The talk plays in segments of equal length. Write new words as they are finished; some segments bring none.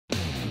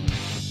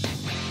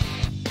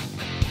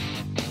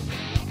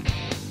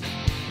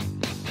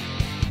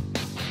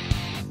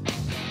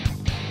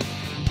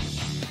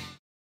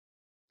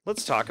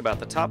Let's talk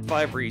about the top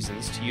 5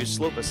 reasons to use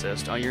Slope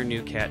Assist on your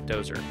new Cat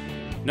Dozer.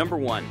 Number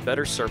 1.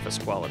 Better surface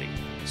quality.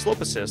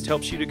 Slope Assist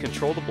helps you to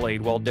control the blade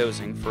while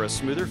dozing for a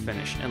smoother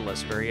finish and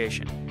less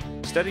variation.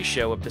 Studies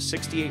show up to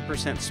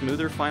 68%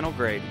 smoother final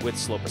grade with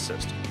Slope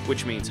Assist,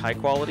 which means high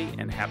quality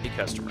and happy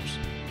customers.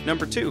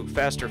 Number 2.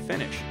 Faster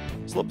finish.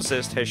 Slope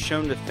Assist has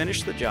shown to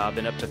finish the job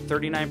in up to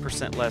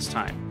 39% less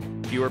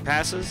time. Fewer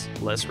passes,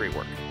 less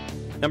rework.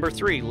 Number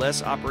 3.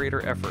 Less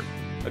operator effort.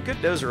 A good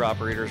dozer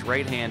operator's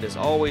right hand is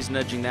always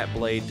nudging that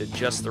blade to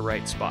just the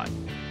right spot.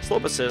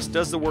 Slope Assist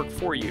does the work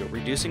for you,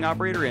 reducing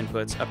operator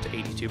inputs up to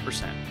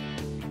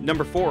 82%.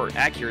 Number 4.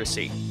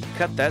 Accuracy.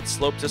 Cut that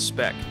slope to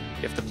spec.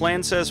 If the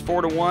plan says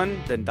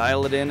 4:1, then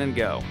dial it in and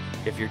go.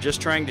 If you're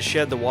just trying to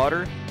shed the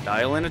water,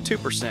 dial in a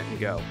 2% and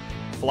go.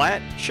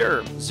 Flat?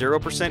 Sure,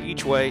 0%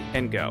 each way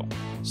and go.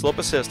 Slope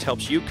Assist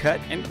helps you cut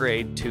and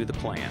grade to the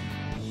plan.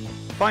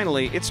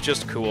 Finally, it's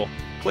just cool.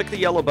 Click the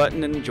yellow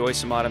button and enjoy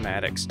some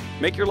automatics.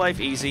 Make your life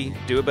easy,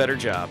 do a better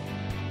job.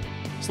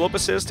 Slope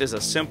Assist is a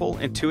simple,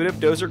 intuitive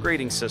dozer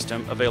grading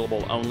system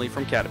available only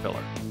from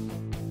Caterpillar.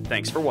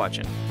 Thanks for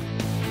watching.